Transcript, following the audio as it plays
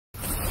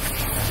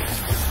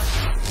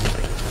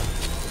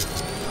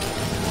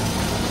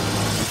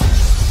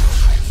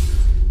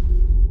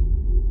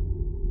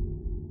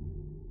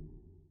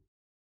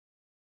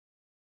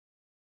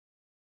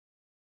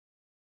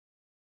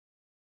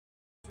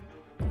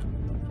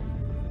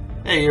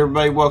Hey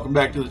everybody, welcome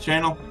back to the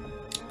channel.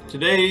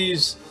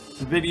 Today's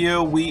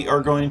video we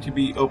are going to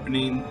be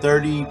opening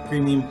 30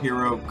 premium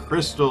hero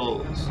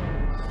crystals.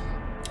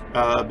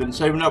 I've been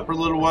saving up for a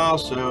little while,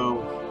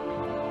 so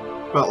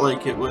felt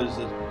like it was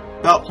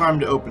about time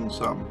to open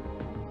some.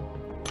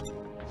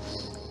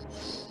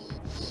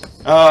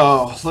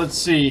 Oh, let's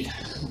see.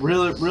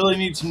 Really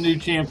need some new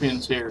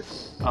champions here.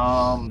 There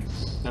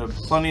are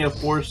plenty of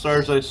 4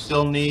 stars I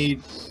still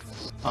need.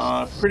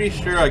 Pretty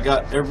sure I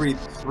got every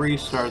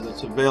 3-star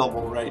that's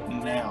available right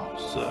now,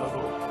 so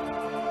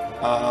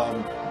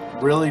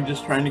really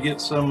just trying to get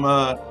some,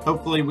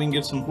 hopefully we can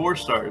get some 4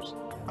 stars.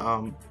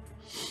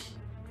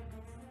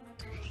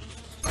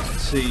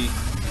 Let's see,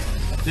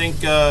 I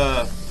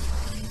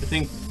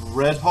think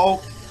Red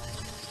Hulk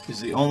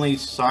is the only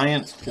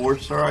science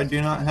 4-star I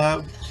do not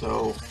have,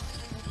 so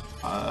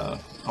I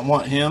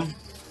want him.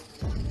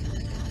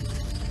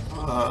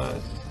 I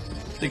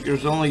think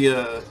there's only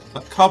a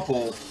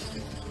couple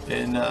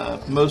in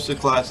most of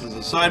the classes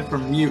aside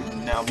from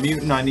Mutant. Now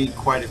Mutant I need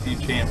quite a few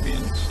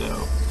champions,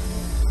 so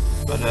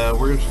but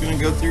we're just gonna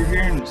go through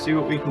here and see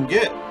what we can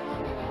get.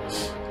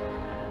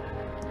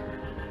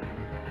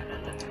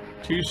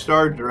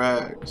 2-star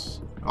drags.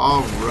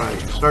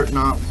 Alright, starting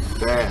off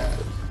bad.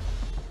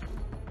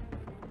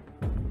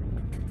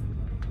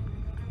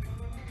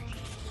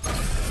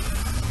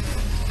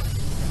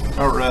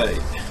 Alright.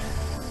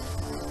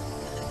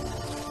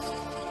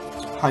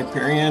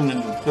 Hyperion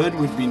and Hood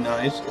would be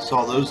nice. I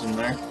saw those in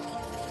there.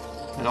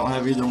 I don't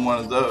have either one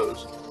of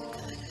those.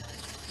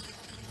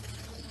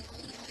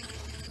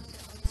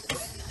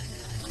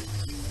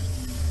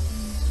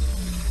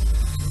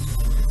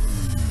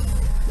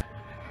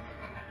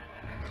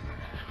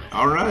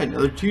 Alright,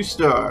 another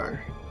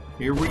 2-star.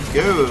 Here we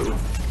go.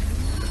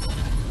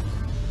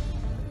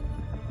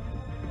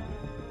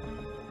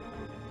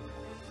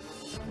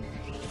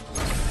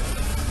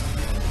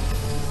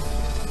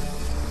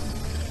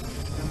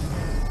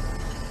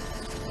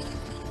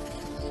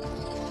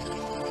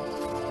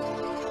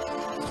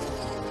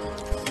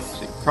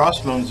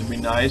 Crossbones would be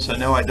nice. I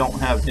know I don't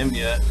have him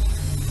yet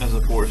as a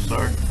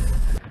 4-star.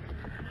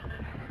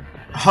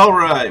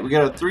 Alright, we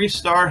got a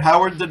 3-star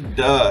Howard the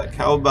Duck.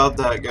 How about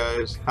that,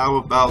 guys? How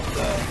about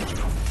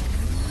that?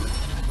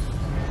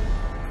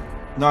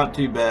 Not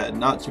too bad,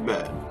 not too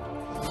bad.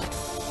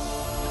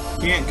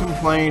 Can't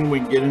complain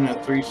when getting a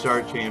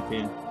 3-star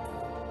champion.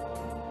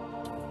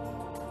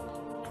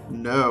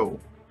 No.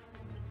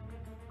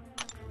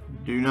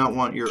 Do not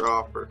want your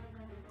offer.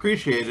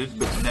 Appreciated,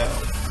 but no.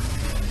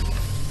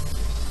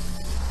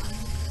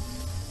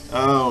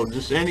 Oh,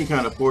 just any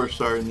kind of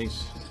 4-star in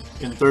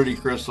 30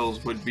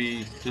 crystals would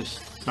be just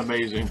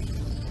amazing.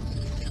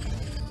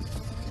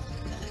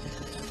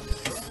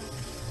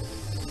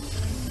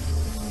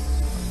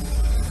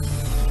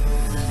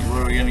 Let's see,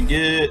 what are we gonna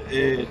get?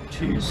 A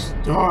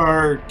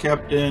 2-star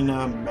Captain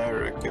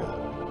America.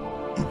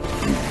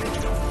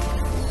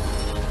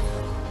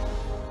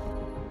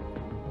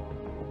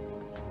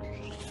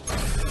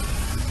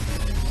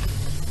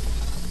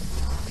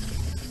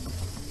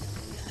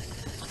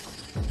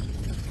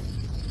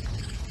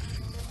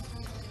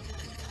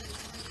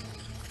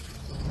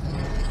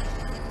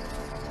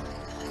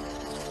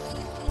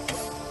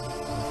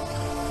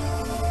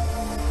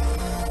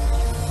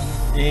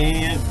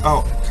 And,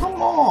 oh,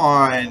 come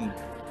on!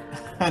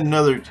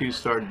 Another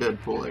 2-star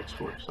Deadpool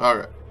X-Force.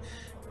 Alright.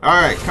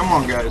 Alright, come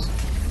on, guys.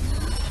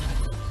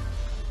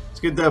 Let's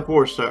get that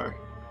 4-star.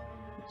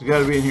 It's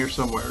gotta be in here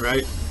somewhere,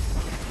 right?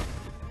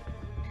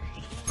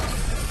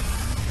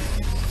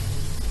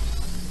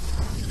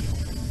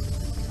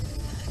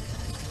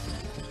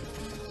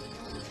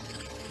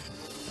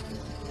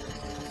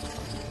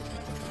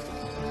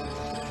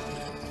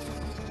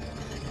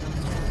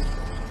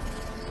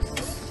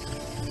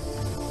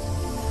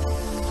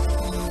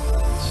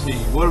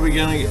 What are we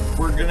gonna get?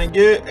 We're gonna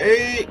get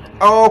a...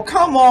 Oh,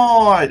 come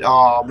on!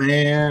 Oh,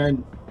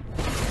 man.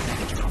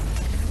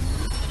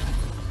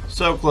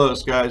 So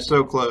close, guys.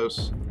 So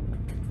close.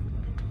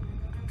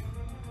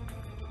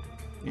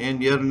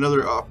 And yet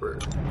another offer.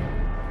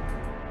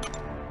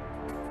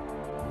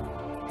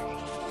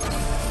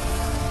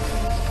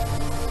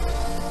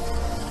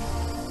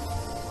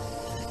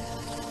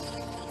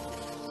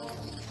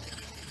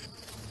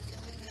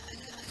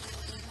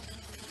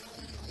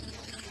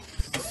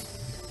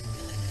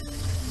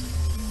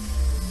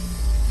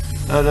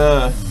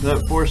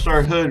 That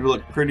 4-star Hood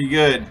looked pretty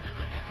good.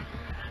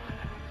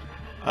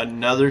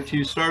 Another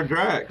 2-star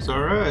Drax,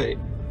 alright.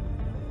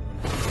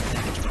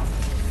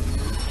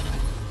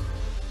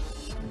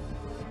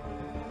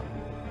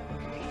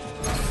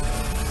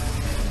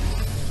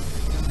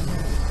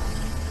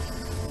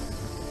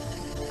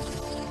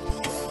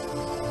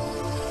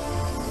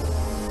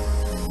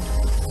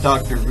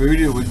 Dr.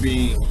 Voodoo would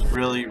be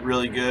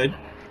really good.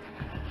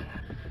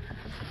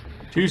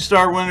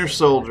 2-star Winter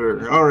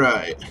Soldier,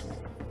 alright.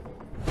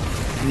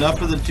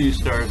 Enough of the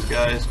 2-stars,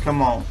 guys. Come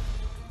on.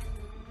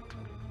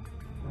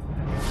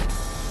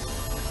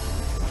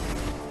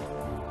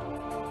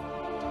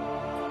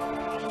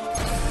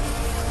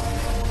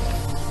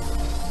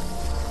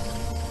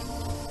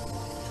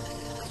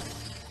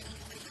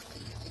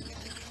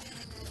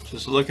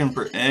 Just looking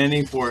for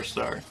any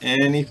 4-star.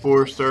 Any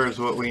 4-star is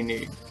what we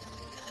need.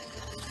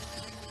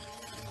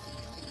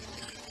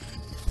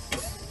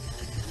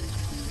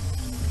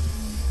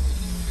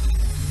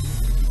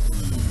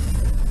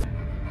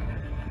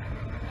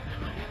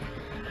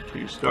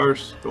 Two-star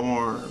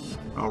storm.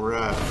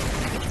 Alright.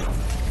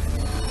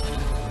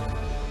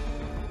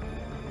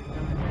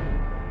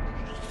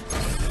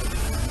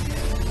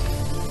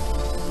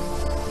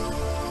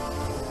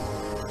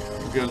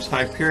 Here goes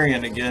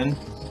Hyperion again.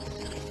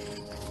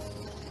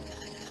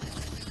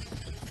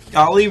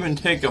 I'll even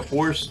take a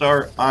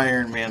 4-star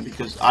Iron Man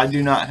because I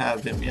do not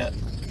have him yet.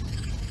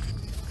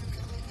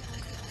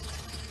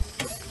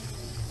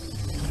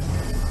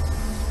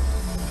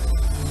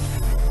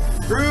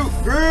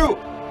 Groot!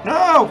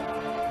 No!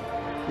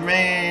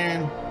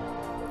 Man.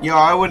 Yeah,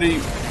 I would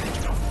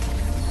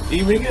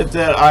even get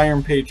that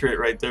Iron Patriot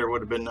right there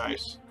would have been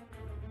nice.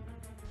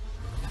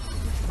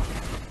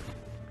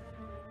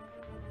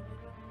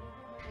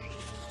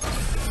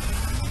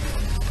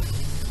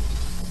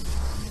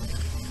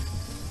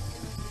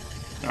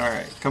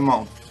 Alright, come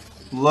on.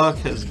 Luck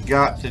has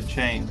got to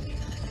change.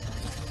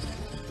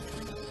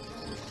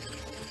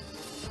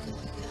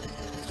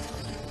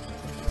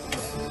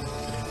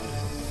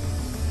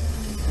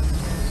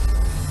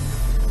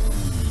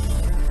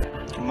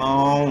 Come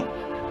on.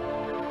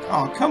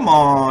 Oh, come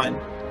on.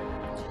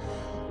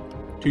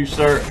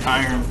 2-star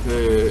Iron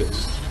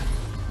Fist.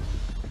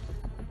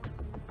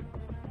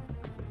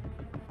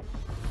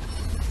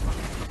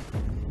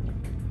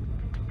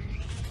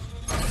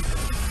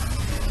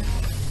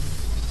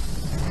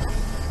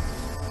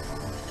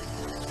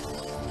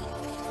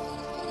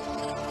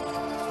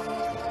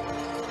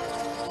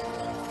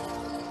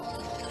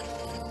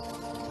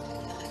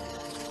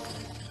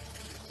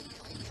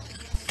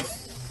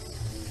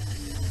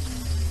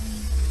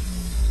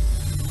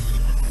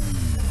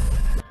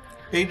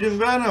 Agent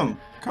Venom,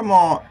 come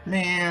on,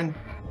 man.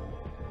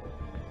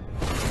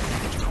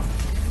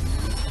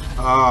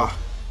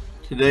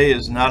 Today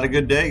is not a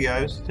good day,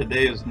 guys.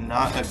 Today is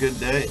not a good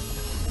day.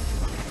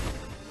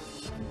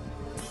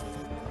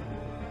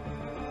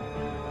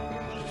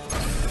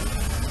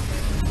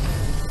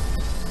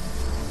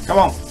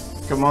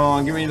 Come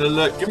on, give me the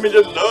luck, give me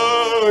the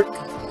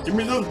luck, give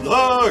me the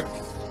luck.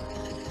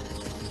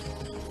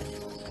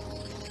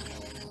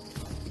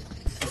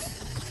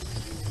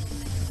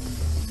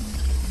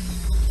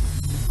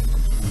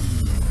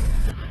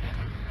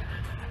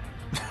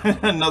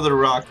 Another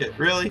rocket,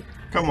 really?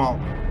 Come on.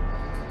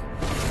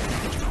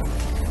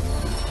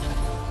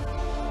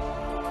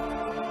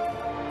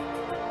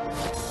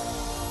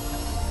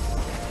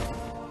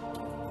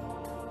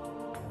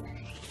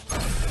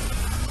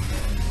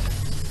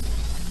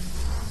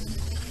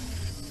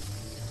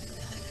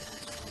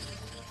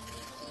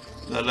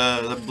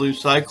 The blue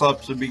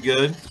Cyclops would be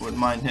good. Wouldn't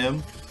mind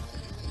him.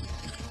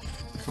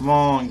 Come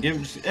on,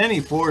 give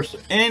any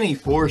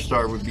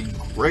 4-star would be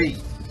great.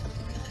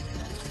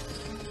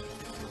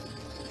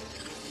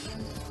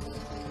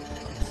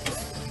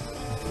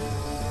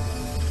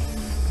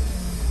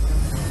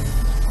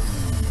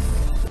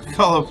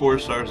 All the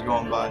 4-stars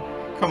going by.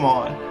 Come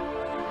on.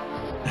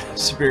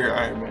 Superior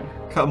Iron Man.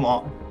 Come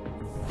on.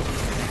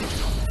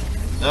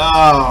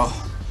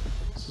 Oh,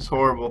 this is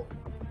horrible.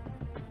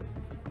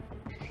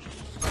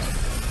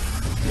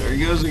 There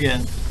he goes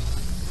again.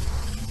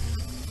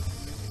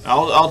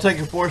 I'll take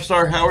a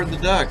 4-star Howard the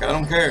Duck. I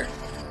don't care.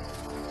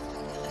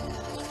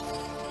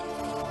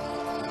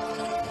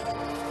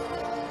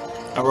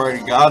 I've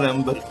already got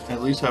him, but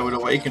at least I would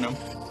awaken him.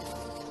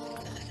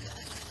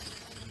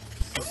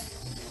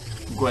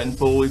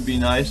 Gwenpool would be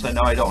nice. I know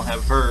I don't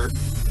have her.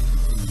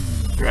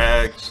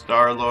 Drax,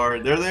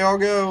 Star-Lord. There they all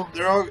go.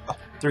 They're all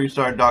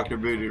 3-star Dr.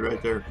 Booty right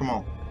there. Come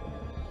on.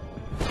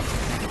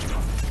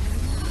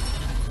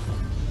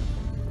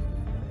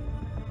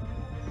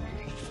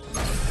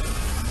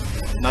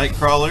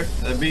 Nightcrawler.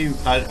 That'd be.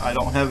 I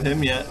don't have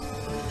him yet.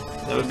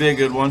 That would be a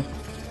good one.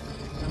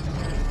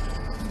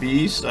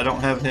 Beast. I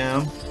don't have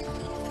him.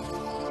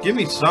 Give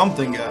me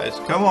something, guys.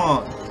 Come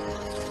on.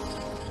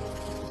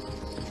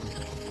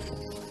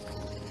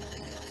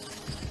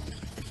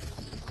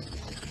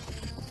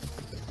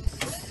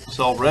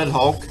 Saw Red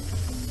Hulk.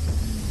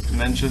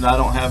 Mentioned I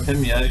don't have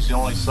him yet. He's the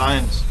only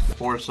science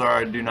 4-star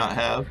I do not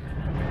have.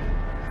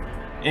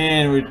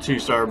 And with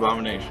 2-star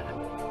Abomination.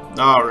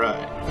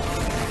 Alright.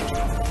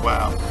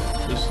 Wow.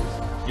 This is,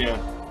 yeah.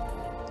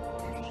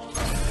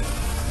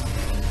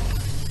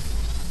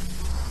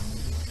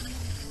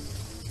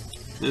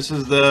 This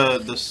is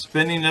the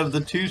spinning of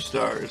the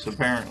 2-stars,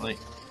 apparently.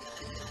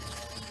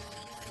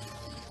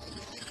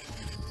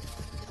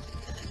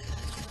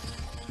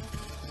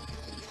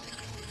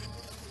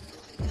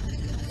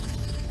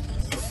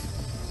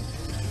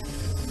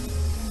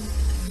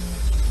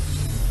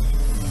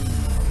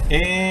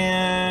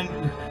 And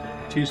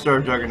 2-star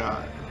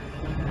Juggernaut.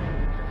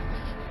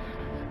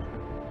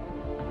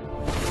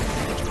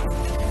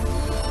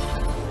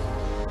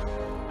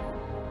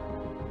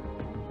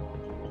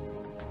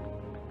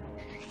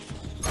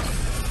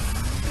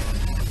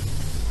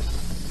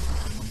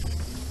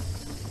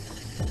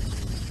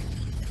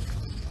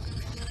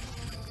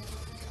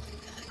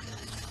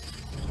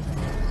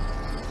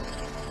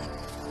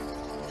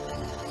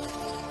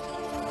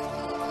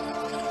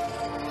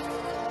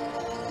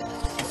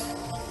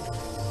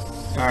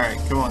 Alright,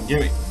 come on,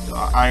 give me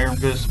Iron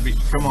Fist.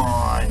 Come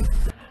on.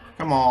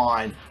 Come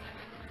on.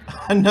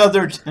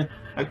 Another.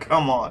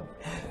 Come on.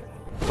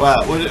 Wow,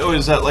 what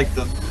is that, like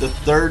the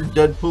third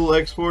Deadpool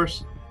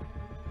X-Force?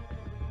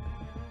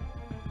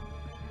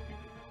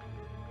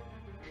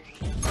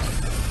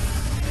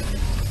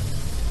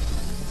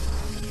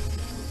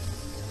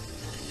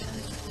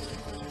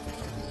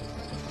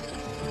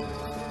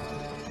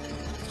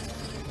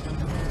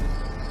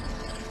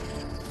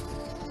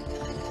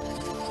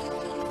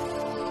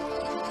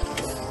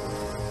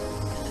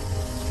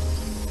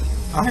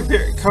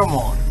 Hyperion, come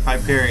on.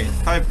 Hyperion,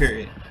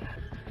 Hyperion.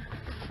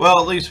 Well,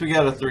 at least we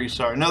got a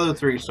 3-star. Another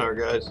 3-star,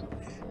 guys.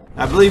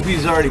 I believe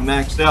he's already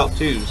maxed out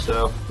too,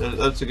 so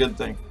that's a good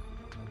thing.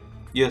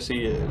 Yes,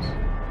 he is.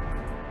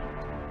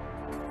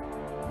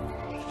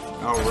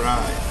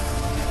 Alright.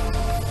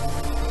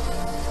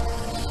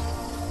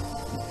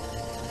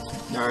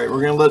 Alright,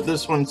 we're going to let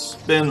this one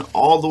spin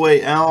all the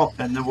way out,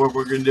 and then what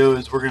we're going to do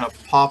is we're going to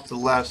pop the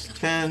last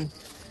 10,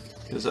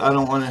 because I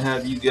don't want to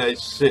have you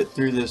guys sit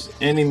through this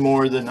any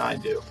more than I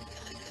do.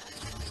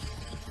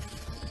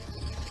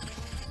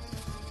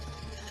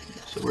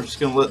 So we're just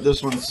going to let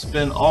this one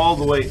spin all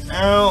the way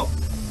out,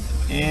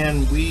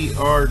 and we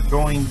are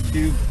going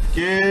to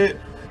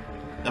get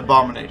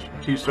Abomination,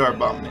 2-star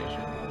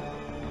Abomination.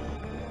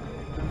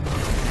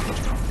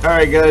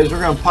 Alright guys, we're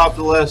going to pop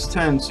the last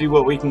 10, see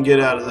what we can get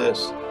out of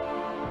this.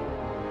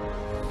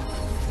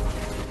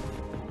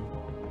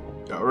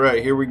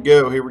 Alright, here we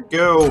go,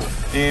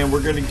 and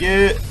we're going to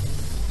get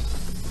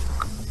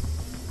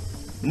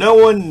No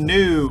One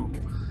Knew.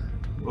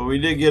 Well, we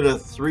did get a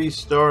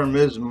 3-star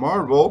Ms.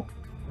 Marvel.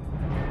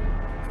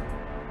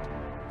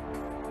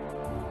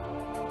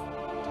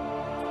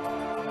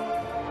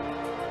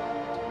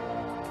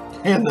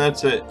 And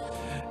that's it.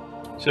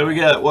 So we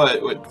got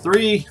what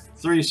 3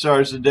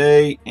 stars a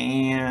day,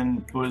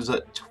 and what is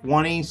that,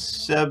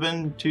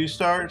 27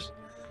 2-stars?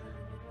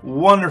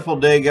 Wonderful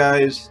day,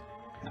 guys.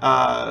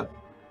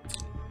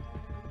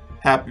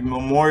 Happy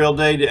Memorial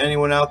Day to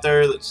anyone out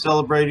there that's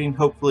celebrating.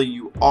 Hopefully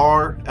you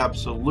are,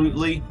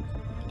 absolutely.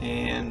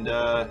 And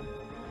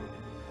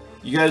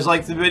you guys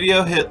like the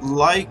video, hit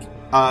like,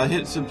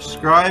 hit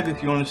subscribe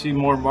if you want to see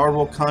more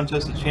Marvel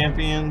Contest of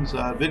Champions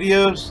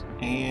videos,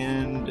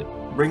 and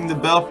ring the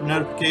bell for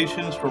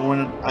notifications for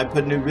when I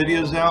put new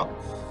videos out.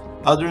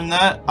 Other than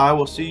that, I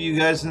will see you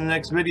guys in the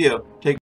next video. Take